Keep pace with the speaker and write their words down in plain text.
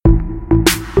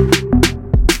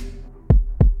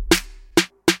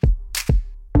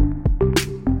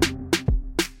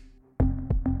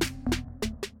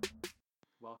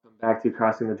back to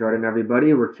Crossing the Jordan,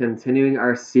 everybody. We're continuing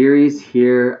our series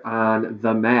here on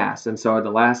the Mass. And so the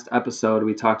last episode,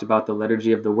 we talked about the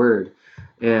liturgy of the Word.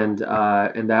 And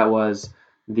that was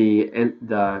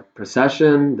the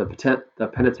procession, the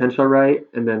penitential rite,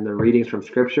 and then the readings from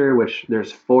Scripture, which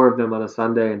there's 4 of them on a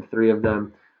Sunday and 3 of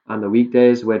them on the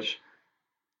weekdays, which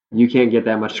you can't get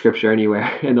that much Scripture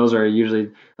anywhere. And those are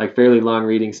usually like fairly long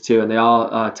readings too. And they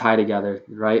all tie together,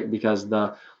 right? Because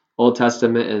the Old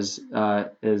Testament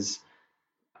is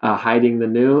hiding the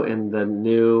New, and the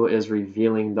New is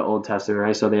revealing the Old Testament,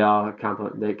 right? So they all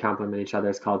complement each other.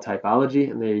 It's called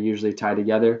typology, and they usually tie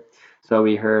together. So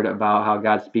we heard about how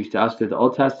God speaks to us through the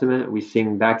Old Testament. We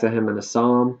sing back to Him in the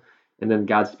Psalm, and then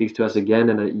God speaks to us again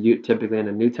typically in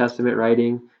a New Testament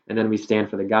writing. And then we stand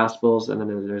for the Gospels, and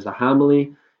then there's a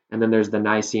homily, and then there's the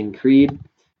Nicene Creed.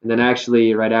 And then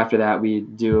actually right after that, we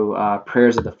do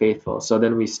prayers of the faithful. So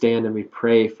then we stand and we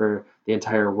pray for the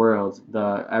entire world,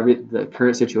 the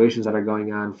current situations that are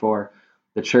going on for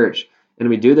the church. And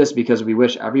we do this because we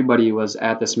wish everybody was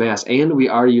at this Mass, and we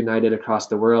are united across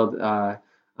the world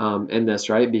in this,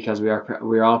 right? Because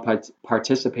we're all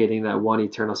participating in that one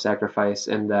eternal sacrifice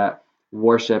and that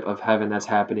worship of heaven that's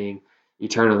happening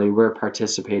eternally. We're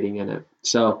participating in it.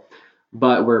 So,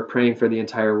 but we're praying for the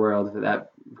entire world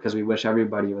because we wish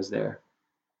everybody was there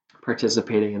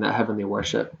participating in that heavenly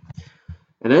worship.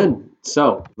 And then,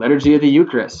 Liturgy of the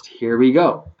Eucharist, here we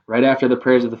go. Right after the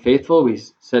prayers of the faithful, we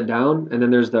sit down, and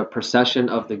then there's the procession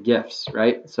of the gifts,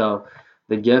 right? So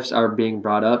the gifts are being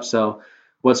brought up. So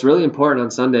what's really important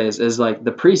on Sundays is like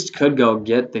the priest could go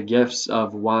get the gifts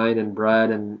of wine and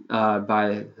bread and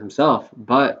by himself.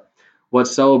 But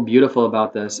what's so beautiful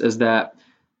about this is that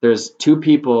there's 2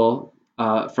 people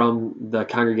from the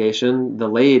congregation, the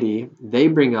laity, they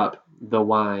bring up the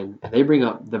wine, and they bring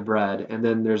up the bread, and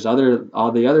then there's other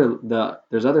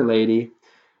laity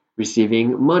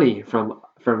receiving money from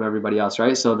everybody else,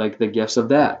 right? So like the gifts of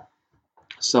that.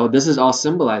 So this is all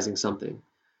symbolizing something.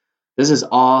 This is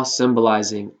all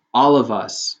symbolizing all of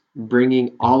us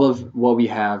bringing all of what we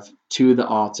have to the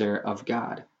altar of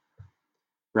God,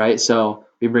 right? So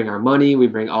we bring our money, we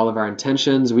bring all of our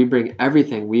intentions, we bring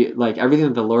everything. Everything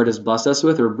that the Lord has blessed us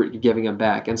with, we're giving it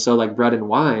back. And so like bread and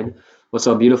wine, what's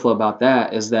so beautiful about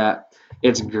that is that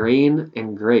it's grain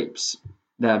and grapes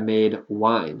that made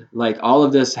wine. Like all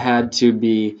of this had to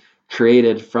be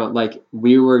created from, like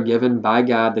we were given by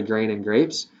God the grain and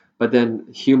grapes, but then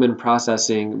human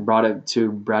processing brought it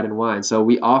to bread and wine. So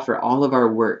we offer all of our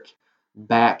work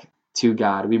back to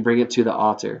God. We bring it to the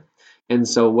altar. And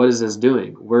so what is this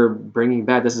doing? We're bringing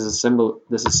back, this is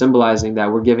symbolizing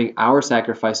that we're giving our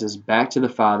sacrifices back to the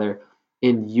Father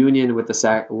in union with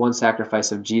the one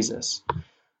sacrifice of Jesus,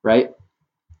 right?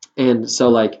 And so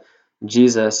like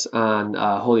Jesus on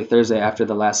Holy Thursday after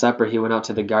the Last Supper, he went out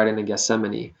to the Garden of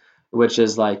Gethsemane, which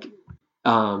is like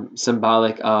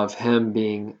symbolic of him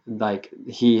being like,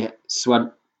 he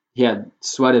had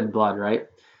sweated blood, right?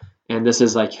 And this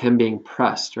is like him being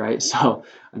pressed, right? So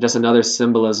just another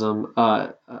symbolism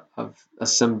of a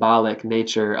symbolic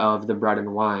nature of the bread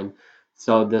and wine.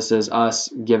 So this is us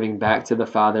giving back to the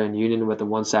Father in union with the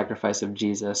one sacrifice of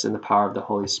Jesus and the power of the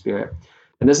Holy Spirit.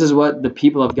 And this is what the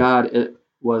people of God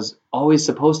was always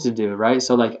supposed to do, right?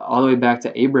 So like all the way back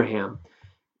to Abraham,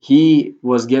 he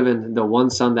was given the one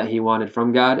son that he wanted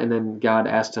from God, and then God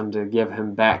asked him to give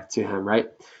him back to him,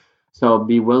 right? So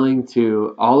be willing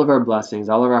to all of our blessings,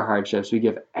 all of our hardships, we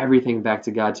give everything back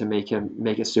to God to make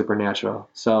it supernatural.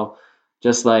 So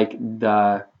just like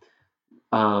the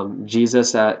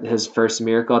Jesus at his first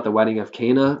miracle at the wedding of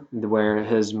Cana, where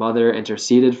his mother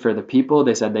interceded for the people,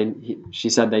 she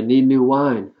said they need new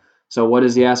wine. So what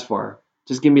does he ask for?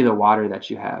 Just give me the water that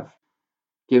you have.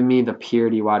 Give me the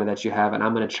purity water that you have, and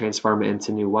I'm going to transform it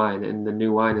into new wine. And the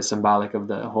new wine is symbolic of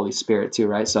the Holy Spirit too,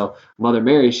 right? So Mother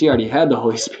Mary, she already had the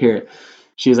Holy Spirit.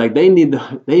 She's like, they need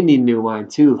new wine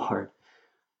too, Lord.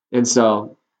 And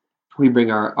so we bring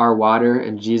our water,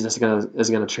 and Jesus is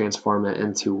going to transform it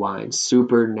into wine,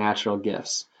 supernatural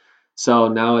gifts. So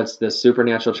now it's this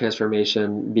supernatural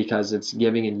transformation because it's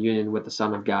giving in union with the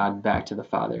Son of God back to the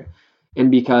Father. And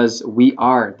because we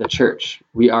are the church,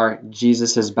 we are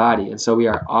Jesus's body, and so we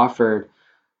are offered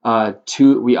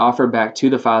we offer back to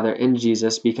the Father in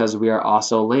Jesus because we are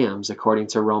also lambs, according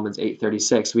to Romans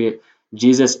 8:36.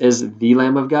 Jesus is the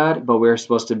Lamb of God, but we're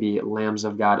supposed to be lambs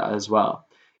of God as well.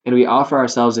 And we offer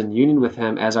ourselves in union with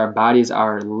Him as our bodies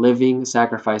are living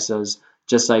sacrifices,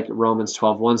 just like Romans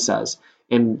 12:1 says.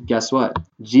 And guess what?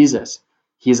 Jesus,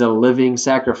 He's a living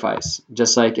sacrifice,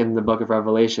 just like in the book of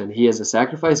Revelation. He is a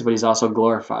sacrifice, but He's also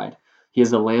glorified. He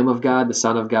is the Lamb of God, the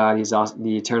Son of God. He's also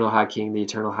the eternal High King, the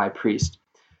eternal High Priest.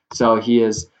 So He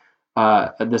is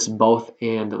this both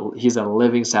and. He's a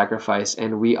living sacrifice,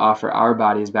 and we offer our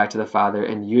bodies back to the Father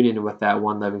in union with that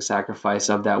one living sacrifice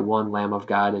of that one Lamb of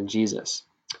God in Jesus.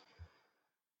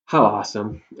 How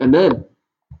awesome! And then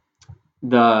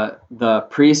the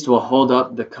priest will hold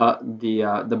up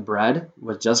the bread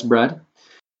with just bread.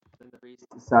 And the priest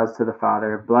says to the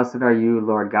Father, "Blessed are you,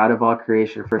 Lord God of all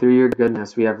creation, for through your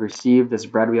goodness we have received this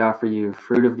bread we offer you,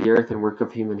 fruit of the earth and work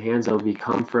of human hands. It will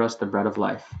become for us the bread of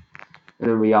life." And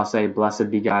then we all say,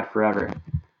 "Blessed be God forever."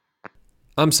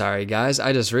 I'm sorry, guys.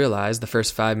 I just realized the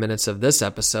first 5 minutes of this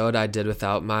episode I did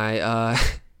without my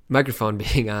microphone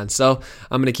being on. So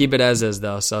I'm going to keep it as is,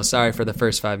 though. So sorry for the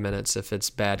first 5 minutes if it's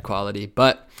bad quality.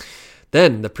 But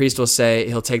then the priest will say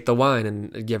he'll take the wine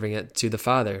and giving it to the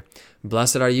Father.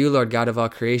 "Blessed are you, Lord God of all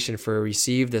creation, for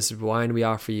receive this wine we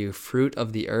offer you, fruit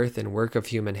of the earth and work of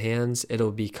human hands.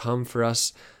 It'll become for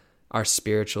us our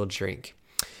spiritual drink.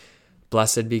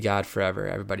 Blessed be God forever."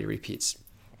 Everybody repeats.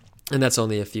 And that's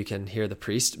only if you can hear the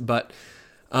priest. But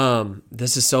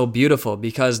this is so beautiful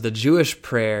because the Jewish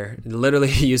prayer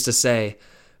literally used to say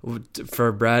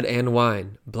for bread and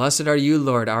wine, "Blessed are you,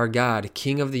 Lord, our God,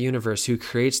 King of the universe, who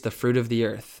creates the fruit of the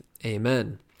earth.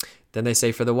 Amen." Then they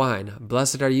say for the wine,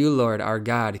 "Blessed are you, Lord, our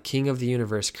God, King of the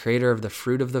universe, creator of the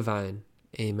fruit of the vine.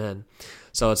 Amen."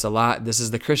 So it's a lot. This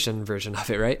is the Christian version of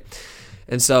it, right?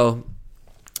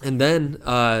 And then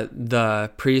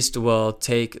the priest will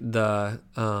take the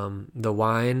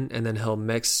wine and then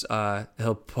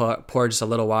he'll pour just a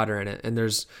little water in it. And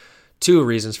there's two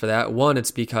reasons for that. One,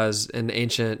 it's because in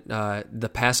ancient the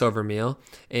Passover meal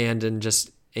and in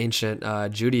just ancient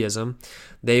Judaism,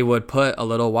 they would put a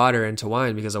little water into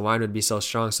wine because the wine would be so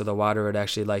strong, so the water would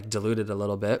actually like dilute it a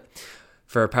little bit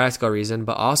for a practical reason.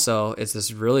 But also, it's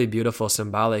this really beautiful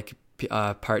symbolic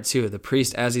part too. The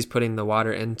priest, as he's putting the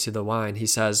water into the wine, he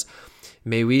says,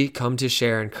 "May we come to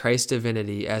share in Christ's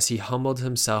divinity as he humbled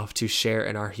himself to share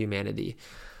in our humanity."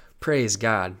 Praise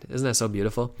God. Isn't that so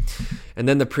beautiful? And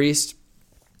then the priest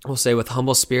will say, "With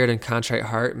humble spirit and contrite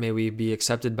heart, may we be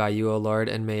accepted by you, O Lord,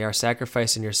 and may our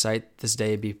sacrifice in your sight this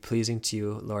day be pleasing to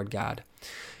you, Lord God."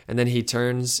 And then he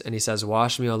turns and he says,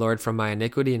 "Wash me, O Lord, from my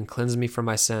iniquity and cleanse me from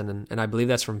my sin." And I believe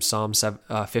that's from Psalm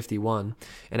 51.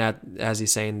 And as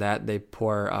he's saying that, they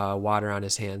pour water on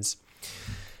his hands.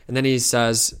 And then he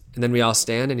says, and then we all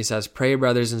stand and he says, "Pray,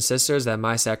 brothers and sisters, that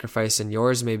my sacrifice and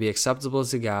yours may be acceptable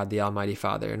to God, the Almighty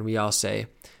Father." And we all say,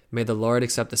 "May the Lord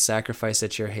accept the sacrifice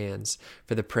at your hands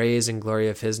for the praise and glory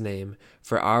of his name,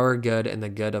 for our good and the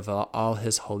good of all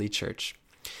his holy church."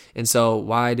 And so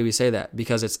why do we say that?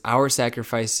 Because it's our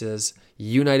sacrifices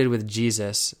united with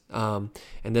Jesus. And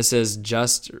this is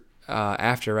just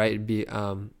after, right?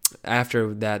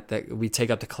 After that we take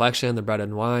up the collection, the bread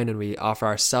and wine, and we offer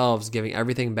ourselves, giving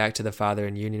everything back to the Father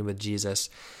in union with Jesus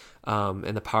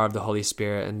and the power of the Holy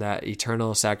Spirit and that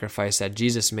eternal sacrifice that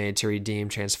Jesus made to redeem,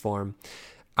 transform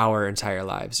our entire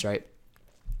lives, right?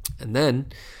 And then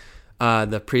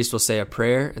the priest will say a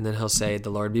prayer, and then he'll say, "The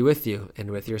Lord be with you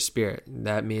and with your spirit."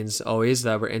 That means always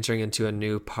that we're entering into a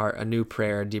new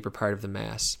prayer, a deeper part of the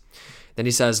Mass. Then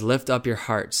he says, "Lift up your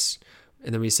hearts."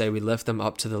 And then we say we lift them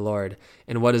up to the Lord.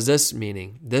 And what is this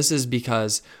meaning? This is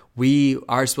because we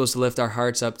are supposed to lift our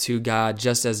hearts up to God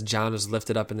just as John was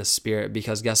lifted up in the Spirit,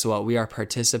 because guess what? We are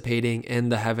participating in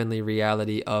the heavenly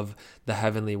reality of the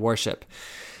heavenly worship.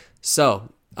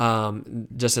 So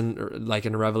just in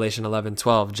Revelation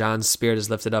 11:12, John's spirit is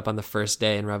lifted up on the first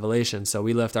day in Revelation. So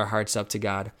we lift our hearts up to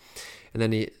God. And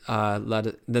then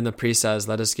then the priest says,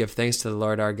 "Let us give thanks to the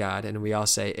Lord our God." And we all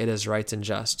say, "It is right and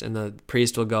just." And the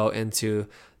priest will go into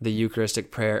the Eucharistic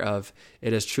prayer of,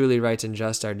 "It is truly right and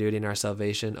just, our duty and our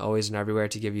salvation, always and everywhere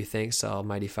to give you thanks,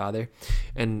 Almighty Father,"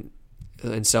 and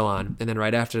so on. And then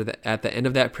right after that, at the end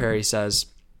of that prayer, he says,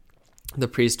 the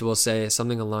priest will say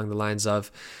something along the lines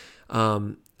of,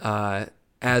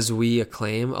 "As we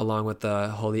acclaim along with the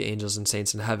holy angels and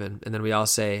saints in heaven." And then we all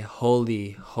say,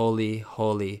 "Holy, holy,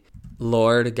 holy,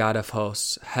 Lord God of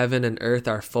hosts, heaven and earth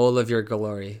are full of your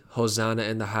glory. Hosanna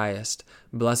in the highest.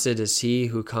 Blessed is he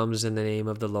who comes in the name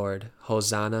of the Lord.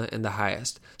 Hosanna in the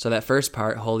highest." So that first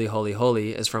part, "Holy, holy,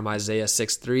 holy," is from Isaiah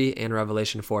 6:3 and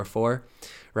Revelation 4:4,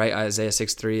 right? Isaiah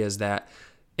 6:3 is that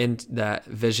in that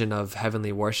vision of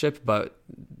heavenly worship, but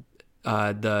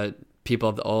the people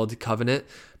of the old covenant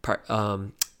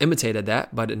imitated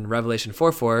that. But in Revelation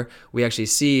 4:4, we actually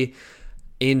see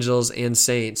angels and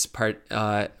saints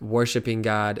worshiping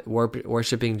God,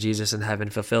 worshiping Jesus in heaven,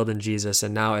 fulfilled in Jesus.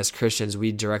 And now as Christians,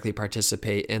 we directly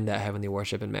participate in that heavenly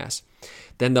worship in Mass.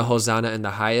 Then the Hosanna in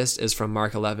the highest is from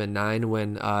Mark 11:9,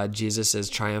 when Jesus is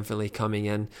triumphantly coming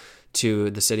in to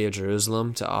the city of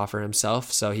Jerusalem to offer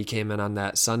himself. So he came in on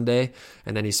that Sunday,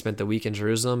 and then he spent the week in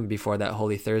Jerusalem before that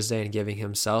Holy Thursday and giving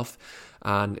himself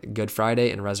on Good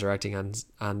Friday and resurrecting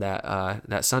on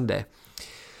that Sunday.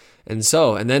 And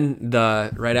then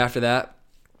right after that,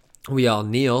 we all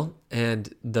kneel,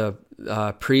 and the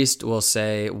priest will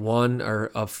say one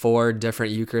or of four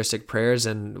different Eucharistic prayers,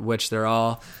 in which they're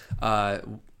all,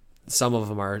 some of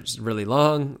them are really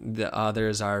long, the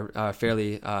others are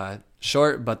fairly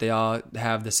short, but they all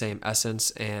have the same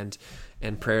essence and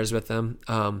prayers with them.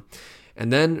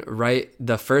 And then,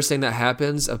 the first thing that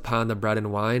happens upon the bread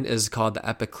and wine is called the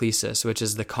epiclesis, which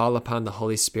is the call upon the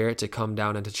Holy Spirit to come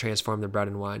down and to transform the bread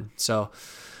and wine. So,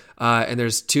 and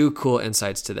there's two cool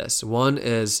insights to this. One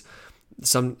is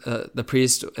the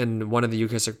priest in one of the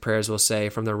Eucharistic prayers will say,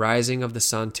 "From the rising of the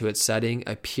sun to its setting,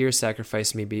 a pure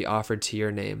sacrifice may be offered to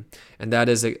your name." And that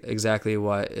is exactly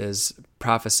what is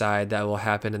prophesied that will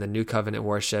happen in the New Covenant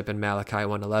worship in Malachi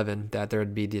 1:11, that there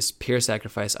would be this pure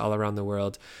sacrifice all around the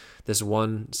world, this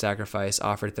one sacrifice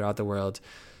offered throughout the world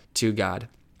to God,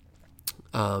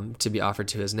 to be offered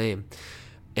to his name.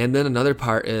 And then another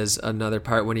part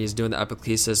when he's doing the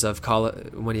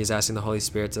epiclesis when he's asking the Holy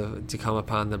Spirit to come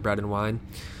upon the bread and wine.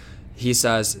 He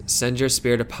says, "Send your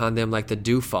Spirit upon them like the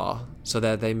dewfall, so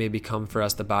that they may become for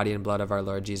us the body and blood of our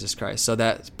Lord Jesus Christ." So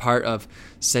that part of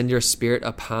 "send your Spirit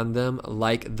upon them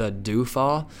like the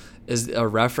dewfall" is a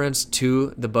reference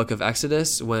to the book of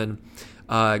Exodus, when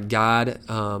God,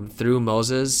 through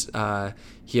Moses,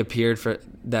 he appeared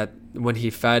when he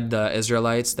fed the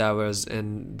Israelites that was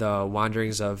in the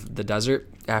wanderings of the desert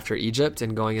after Egypt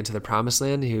and going into the promised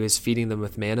land. He was feeding them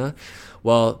with manna.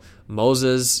 Well,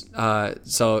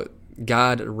 so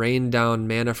God rained down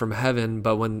manna from heaven,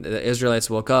 but when the Israelites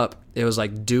woke up, it was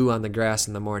like dew on the grass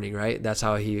in the morning, right? That's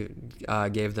how he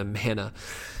gave them manna.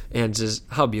 And just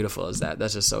how beautiful is that?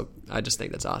 I just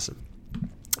think that's awesome.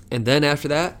 And then after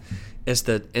that, it's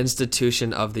the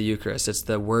institution of the Eucharist. It's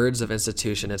the words of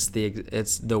institution. It's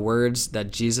the words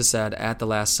that Jesus said at the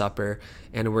Last Supper,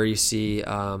 and where you see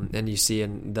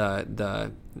in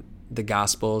the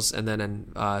Gospels, and then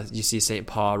you see St.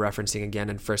 Paul referencing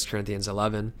again in 1 Corinthians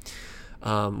 11,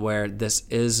 where "this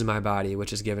is my body,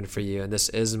 which is given for you, and this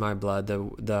is my blood,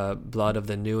 the blood of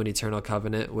the new and eternal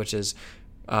covenant, which is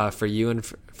for you and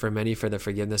for many for the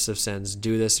forgiveness of sins.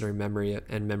 Do this in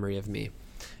memory of me."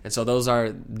 And so those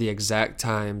are the exact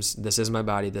times, "this is my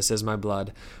body, this is my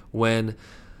blood," when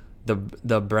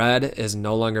the bread is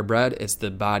no longer bread, it's the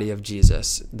body of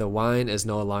Jesus. The wine is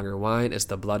no longer wine, it's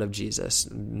the blood of Jesus.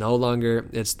 No longer,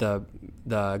 it's the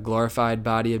glorified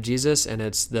body of Jesus, and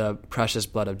it's the precious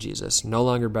blood of Jesus. No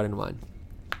longer bread and wine.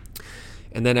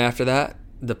 And then after that,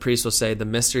 the priest will say the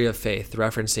mystery of faith,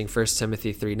 referencing 1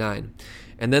 Timothy 3:9.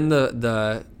 And then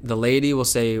the lady will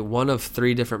say one of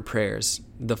three different prayers.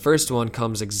 The first one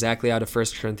comes exactly out of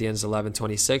 1 Corinthians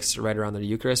 11:26, right around the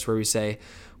Eucharist, where we say,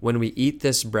 "When we eat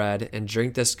this bread and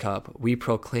drink this cup, we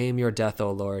proclaim your death,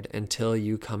 O Lord, until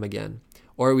you come again."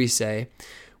 Or we say,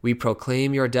 "We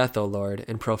proclaim your death, O Lord,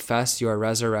 and profess your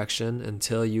resurrection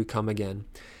until you come again."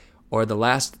 Or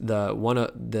one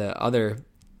of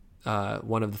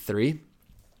the three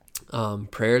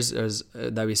prayers is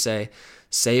that we say,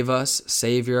 "Save us,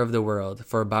 Savior of the world,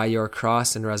 for by your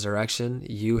cross and resurrection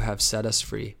you have set us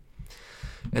free."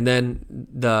 And then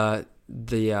the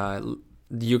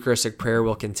Eucharistic prayer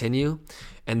will continue,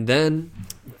 and then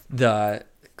the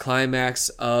climax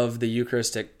of the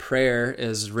Eucharistic prayer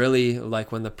is really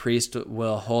like when the priest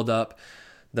will hold up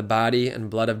the body and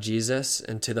blood of Jesus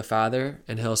into the Father,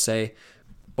 and he'll say,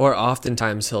 or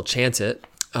oftentimes he'll chant it,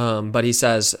 but he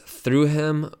says, "Through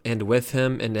him and with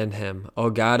him and in him, O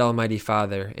God Almighty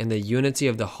Father, in the unity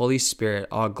of the Holy Spirit,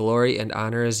 all glory and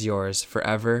honor is yours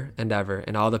forever and ever."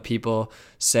 And all the people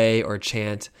say or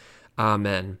chant,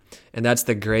 "Amen." And that's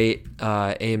the great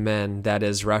amen that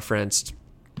is referenced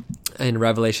in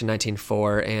Revelation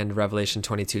 19:4 and Revelation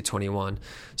 22:21.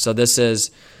 So this is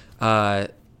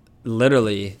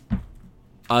literally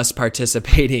us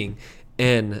participating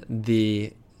in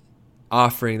the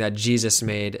offering that Jesus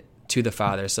made to the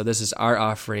Father. So this is our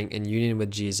offering in union with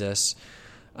Jesus,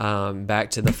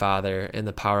 back to the Father in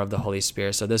the power of the Holy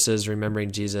Spirit. So this is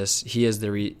remembering Jesus. He is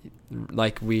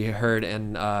like we heard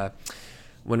in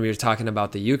when we were talking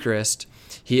about the Eucharist,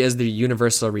 he is the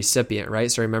universal recipient,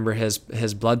 right? So remember his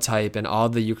blood type and all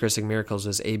the Eucharistic miracles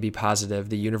was AB positive,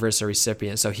 the universal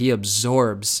recipient. So he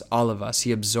absorbs all of us.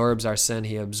 He absorbs our sin.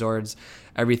 He absorbs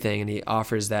everything, and he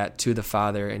offers that to the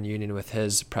Father in union with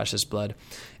his precious blood.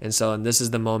 And this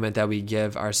is the moment that we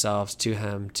give ourselves to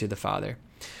him, to the Father.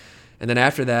 And then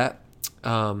after that,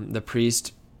 the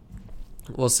priest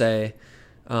will say,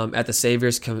 at the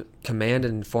Savior's command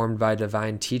and informed by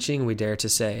divine teaching, we dare to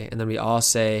say. And then we all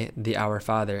say the Our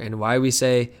Father. And why we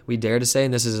say we dare to say,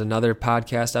 and this is another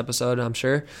podcast episode, I'm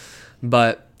sure,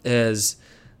 but is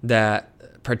that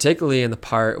particularly in the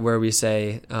part where we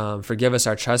say, forgive us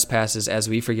our trespasses as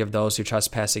we forgive those who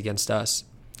trespass against us.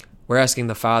 We're asking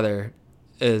the Father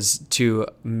is to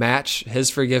match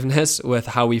his forgiveness with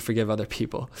how we forgive other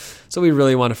people. So we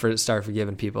really want to start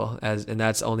forgiving people, and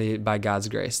that's only by God's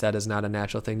grace. That is not a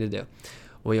natural thing to do.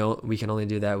 We can only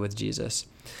do that with Jesus.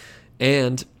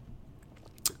 And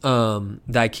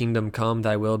thy kingdom come,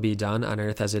 thy will be done on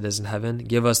earth as it is in heaven.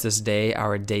 Give us this day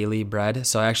our daily bread.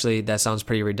 So actually that sounds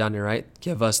pretty redundant, right?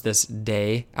 Give us this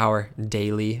day our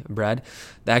daily bread.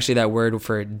 Actually, that word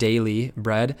for daily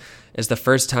bread is the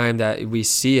first time that we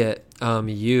see it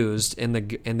used in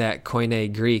that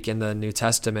Koine Greek in the New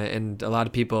Testament. And a lot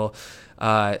of people,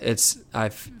 I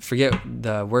forget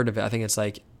the word of it. I think it's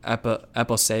like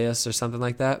eposeus or something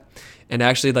like that. And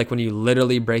actually, like when you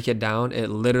literally break it down, it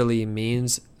literally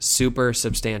means super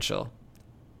substantial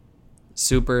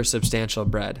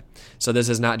bread. So this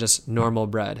is not just normal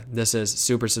bread. This is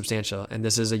super substantial. And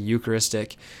this is a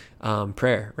Eucharistic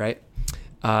prayer, right?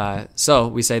 So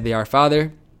we say the Our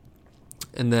Father,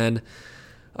 and then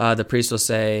the priest will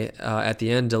say at the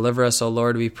end, deliver us, O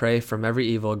Lord, we pray, from every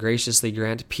evil. Graciously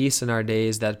grant peace in our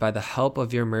days, that by the help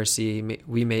of your mercy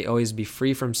we may always be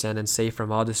free from sin and safe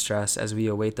from all distress, as we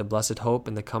await the blessed hope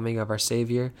and the coming of our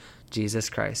Savior, Jesus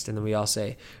Christ. And then we all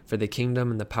say, for the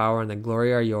kingdom and the power and the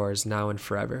glory are yours, now and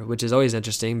forever, which is always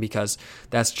interesting because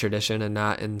that's tradition and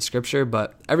not in Scripture,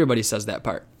 but everybody says that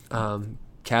part.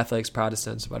 Catholics,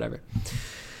 Protestants, whatever.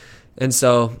 And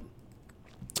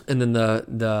then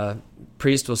the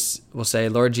priest will say,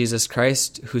 Lord Jesus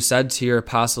Christ, who said to your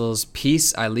apostles,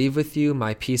 peace I leave with you,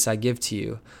 my peace I give to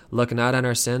you. Look not on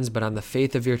our sins, but on the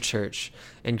faith of your church,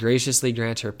 and graciously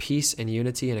grant her peace and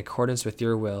unity in accordance with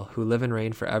your will, who live and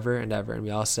reign forever and ever. And we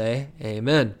all say,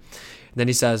 amen. And then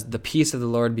he says, the peace of the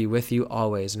Lord be with you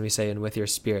always. And we say, and with your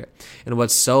spirit. And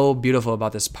what's so beautiful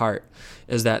about this part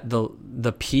is that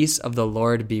the peace of the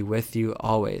Lord be with you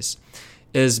always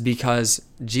is because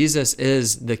Jesus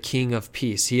is the King of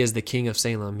peace. He is the King of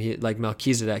Salem. Like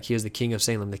Melchizedek, he is the King of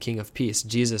Salem, the King of peace.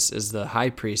 Jesus is the high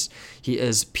priest. He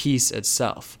is peace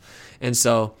itself. And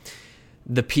so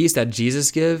the peace that Jesus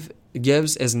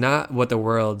gives is not what the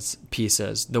world's peace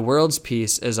is. The world's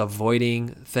peace is avoiding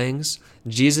things.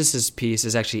 Jesus's peace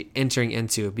is actually entering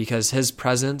into, because his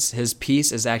presence, his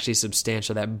peace is actually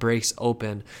substantial. That breaks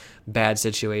open bad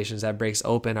situations, that breaks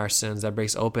open our sins, that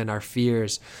breaks open our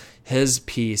fears. His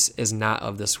peace is not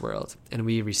of this world, and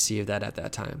we receive that at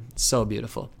that time. So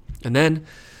beautiful. And then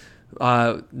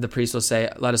the priest will say,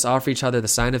 let us offer each other the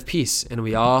sign of peace, and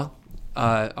we all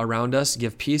around us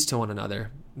give peace to one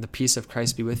another. The peace of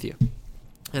Christ be with you.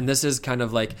 And this is kind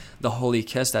of like the holy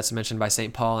kiss that's mentioned by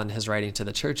St. Paul in his writing to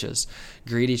the churches.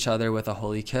 Greet each other with a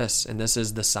holy kiss, and this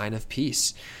is the sign of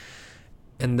peace.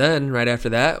 And then right after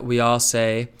that, we all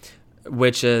say,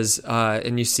 which is,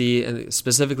 and you see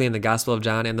specifically in the Gospel of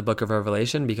John and the book of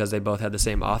Revelation, because they both had the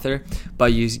same author,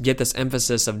 but you get this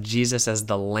emphasis of Jesus as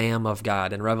the Lamb of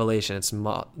God. In Revelation, it's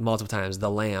multiple times,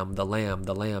 the Lamb, the Lamb,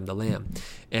 the Lamb, the Lamb.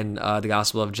 In the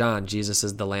Gospel of John, Jesus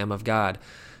is the Lamb of God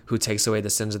who takes away the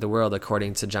sins of the world,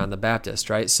 according to John the Baptist,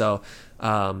 right? So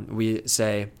we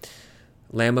say,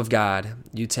 Lamb of God,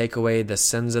 you take away the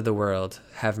sins of the world,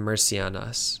 have mercy on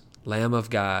us. Lamb of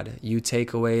God, you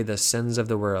take away the sins of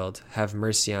the world, have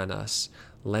mercy on us.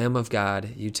 Lamb of God,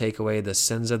 you take away the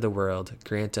sins of the world,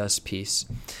 grant us peace.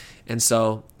 And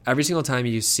so every single time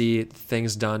you see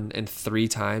things done in 3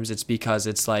 times, it's because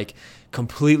it's like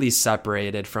completely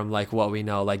separated from like what we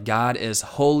know. Like God is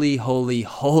holy, holy,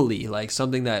 holy, like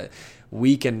something that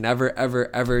we can never,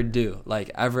 ever, ever do, like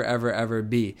ever, ever, ever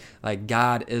be. Like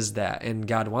God is that, and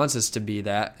God wants us to be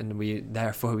that, and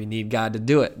therefore we need God to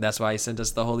do it. That's why he sent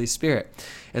us the Holy Spirit.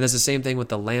 And it's the same thing with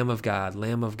the Lamb of God.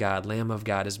 Lamb of God, Lamb of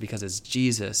God is because it's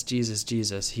Jesus, Jesus,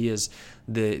 Jesus. He is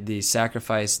the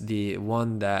sacrifice, the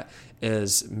one that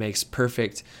makes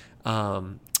perfect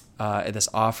this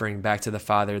offering back to the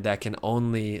Father that can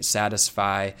only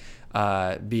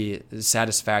be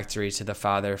satisfactory to the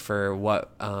Father for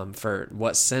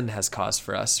what sin has caused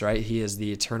for us, right? He is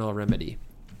the eternal remedy.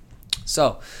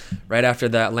 So right after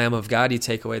that Lamb of God, you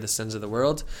take away the sins of the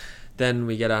world. Then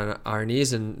we get on our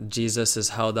knees, and Jesus is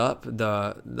held up.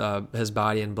 His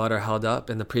body and blood are held up,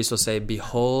 and the priest will say,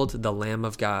 behold the Lamb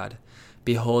of God.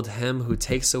 Behold him who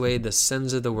takes away the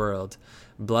sins of the world.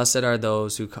 Blessed are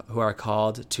those who are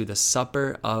called to the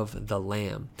supper of the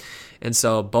Lamb. And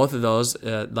so both of those,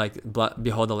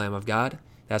 behold the Lamb of God,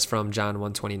 that's from John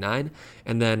 1:29.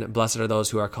 And then blessed are those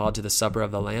who are called to the supper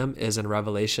of the Lamb is in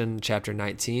Revelation chapter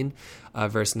 19,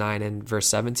 verse 9 and verse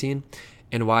 17.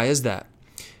 And why is that?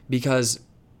 Because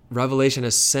Revelation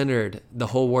is centered, the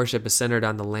whole worship is centered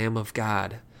on the Lamb of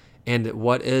God. And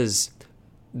what is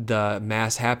the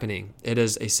Mass happening? It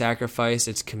is a sacrifice,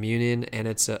 it's communion, and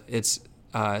it's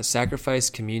sacrifice,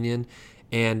 communion,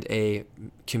 and a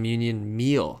communion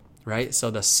meal, right?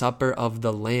 So the supper of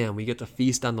the Lamb, we get to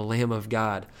feast on the Lamb of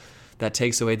God that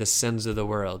takes away the sins of the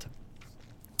world.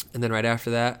 And then right after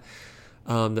that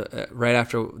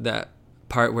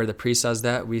part where the priest says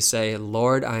that, we say,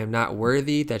 Lord, I am not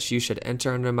worthy that you should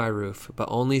enter under my roof, but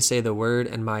only say the word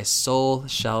and my soul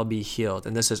shall be healed.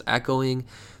 And this is echoing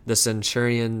the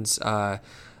centurion's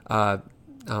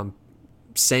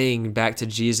saying back to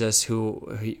Jesus,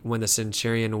 when the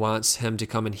centurion wants him to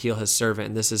come and heal his servant.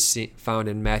 And this is found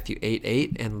in Matthew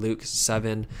 8:8 and Luke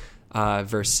 7,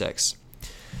 verse 6.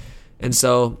 And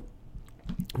so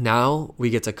now we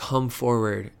get to come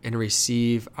forward and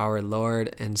receive our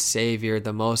Lord and Savior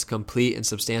the most complete and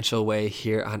substantial way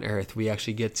here on earth. We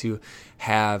actually get to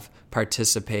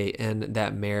participate in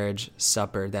that marriage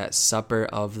supper, that supper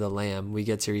of the Lamb. We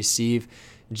get to receive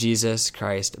Jesus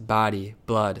Christ, body,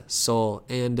 blood, soul,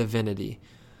 and divinity.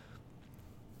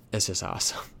 It's just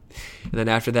awesome. And then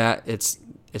after that, it's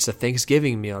a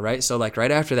Thanksgiving meal, right? So like right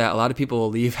after that, a lot of people will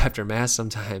leave after Mass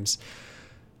sometimes.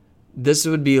 This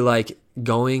would be like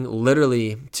going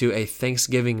literally to a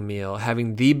Thanksgiving meal,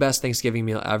 having the best Thanksgiving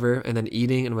meal ever, and then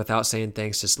eating and without saying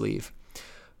thanks, just leave.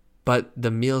 But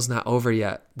the meal's not over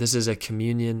yet. This is a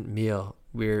communion meal.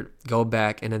 We go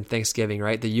back, and then Thanksgiving,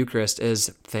 right? The Eucharist is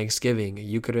Thanksgiving,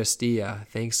 Eucharistia,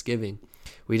 Thanksgiving.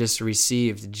 We just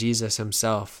received Jesus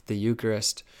himself, the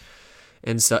Eucharist.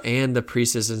 And the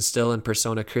priest is still in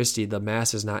persona Christi. The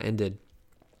Mass is not ended.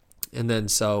 And then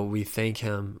so we thank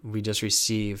him. We just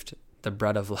received the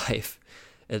bread of life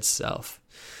itself.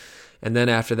 And then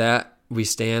after that, we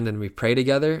stand and we pray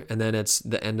together, and then it's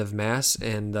the end of Mass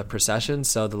and the procession.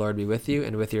 So the Lord be with you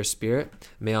and with your spirit.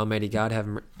 May Almighty God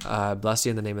have bless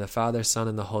you in the name of the Father, Son,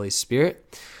 and the Holy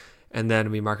Spirit. And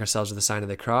then we mark ourselves with the sign of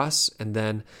the cross, and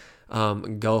then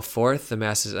go forth, the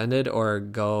Mass is ended, or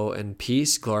go in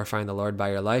peace, glorifying the Lord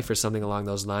by your life, or something along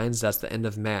those lines. That's the end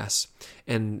of Mass.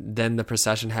 And then the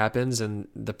procession happens, and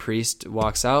the priest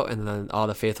walks out, and then all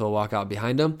the faithful walk out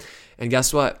behind him. And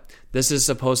guess what? This is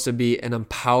supposed to be an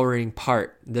empowering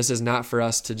part. This is not for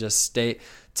us to just stay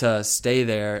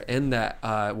there in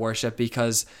that worship,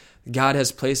 because God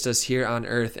has placed us here on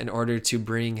earth in order to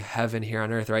bring heaven here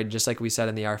on earth, right? Just like we said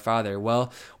in the Our Father.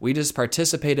 Well, we just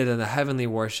participated in the heavenly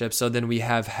worship, so then we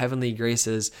have heavenly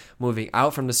graces moving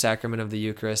out from the sacrament of the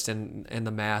Eucharist and the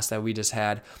Mass that we just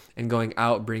had, and going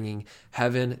out, bringing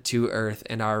heaven to earth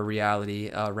in our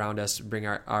reality around us, bring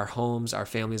our homes, our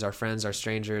families, our friends, our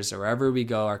strangers, wherever we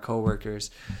go, our co-workers,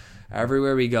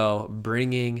 everywhere we go,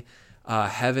 bringing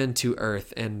heaven to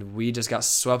earth. And we just got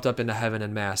swept up into heaven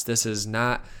in Mass. This is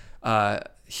not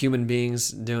human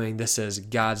beings doing, this is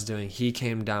God's doing. He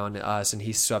came down to us and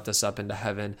he swept us up into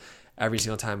heaven every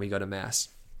single time we go to Mass.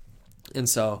 And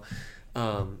so,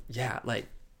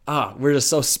 we're just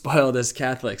so spoiled as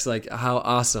Catholics. Like, how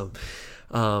awesome.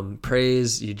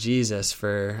 Praise you, Jesus,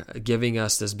 for giving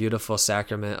us this beautiful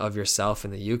sacrament of yourself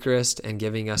in the Eucharist, and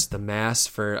giving us the Mass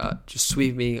for just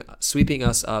sweeping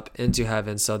us up into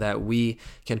heaven, so that we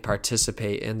can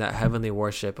participate in that heavenly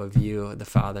worship of you, the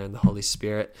Father, and the Holy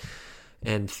Spirit.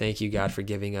 And thank you, God, for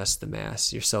giving us the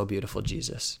Mass. You're so beautiful,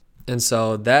 Jesus. And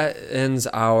so that ends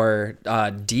our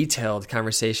detailed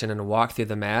conversation and walk through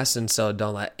the Mass. And so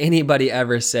don't let anybody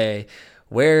ever say,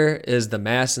 where is the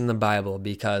Mass in the Bible?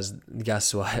 Because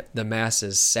guess what? The Mass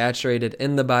is saturated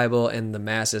in the Bible, and the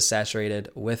Mass is saturated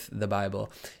with the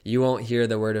Bible. You won't hear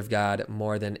the Word of God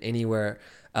more than anywhere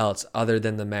else other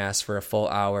than the Mass for a full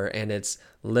hour. And it's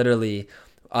literally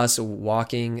us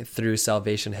walking through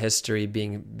salvation history,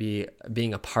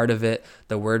 being a part of it,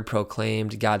 the word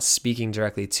proclaimed, God speaking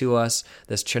directly to us,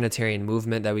 this Trinitarian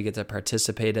movement that we get to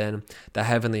participate in, the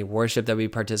heavenly worship that we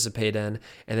participate in,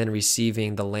 and then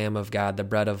receiving the Lamb of God, the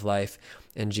bread of life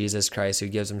in Jesus Christ, who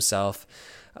gives himself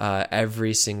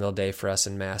every single day for us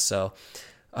in Mass. So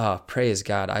praise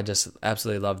God. I just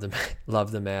absolutely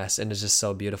love the Mass, and it's just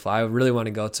so beautiful. I really want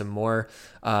to go to more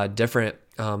different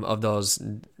of those,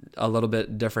 a little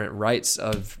bit different rites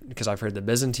because I've heard the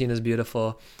Byzantine is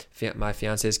beautiful. My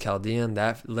fiance is Chaldean.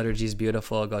 That liturgy is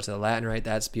beautiful. Go to the Latin rite.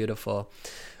 That's beautiful.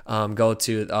 go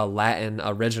to a Latin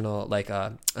original, like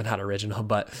not original,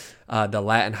 but the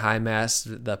Latin High Mass,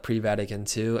 the Pre-Vatican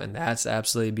II, and that's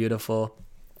absolutely beautiful.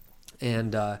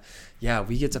 And yeah,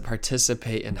 we get to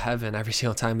participate in heaven every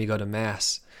single time we go to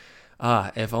Mass.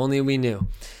 If only we knew.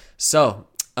 So,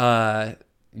 yeah,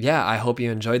 I hope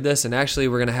you enjoyed this. And actually,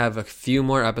 we're going to have a few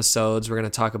more episodes. We're going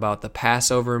to talk about the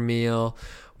Passover meal.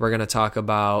 We're going to talk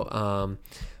about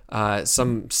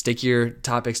some stickier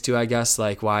topics too, I guess,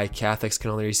 like why Catholics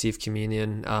can only receive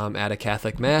communion at a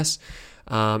Catholic Mass.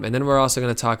 And then we're also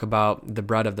going to talk about the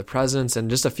bread of the presence and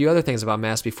just a few other things about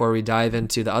Mass before we dive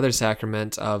into the other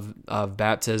sacrament of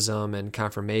baptism and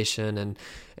confirmation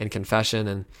and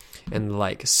confession and the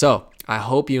like. So I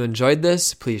hope you enjoyed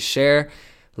this. Please share.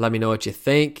 Let me know what you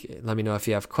think. Let me know if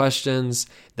you have questions.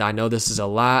 I know this is a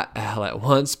lot all at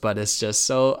once, but it's just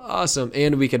so awesome.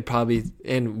 And we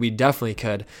definitely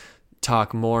could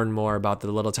talk more and more about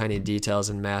the little tiny details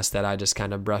in Mass that I just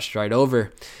kind of brushed right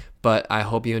over. But I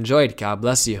hope you enjoyed. God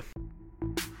bless you.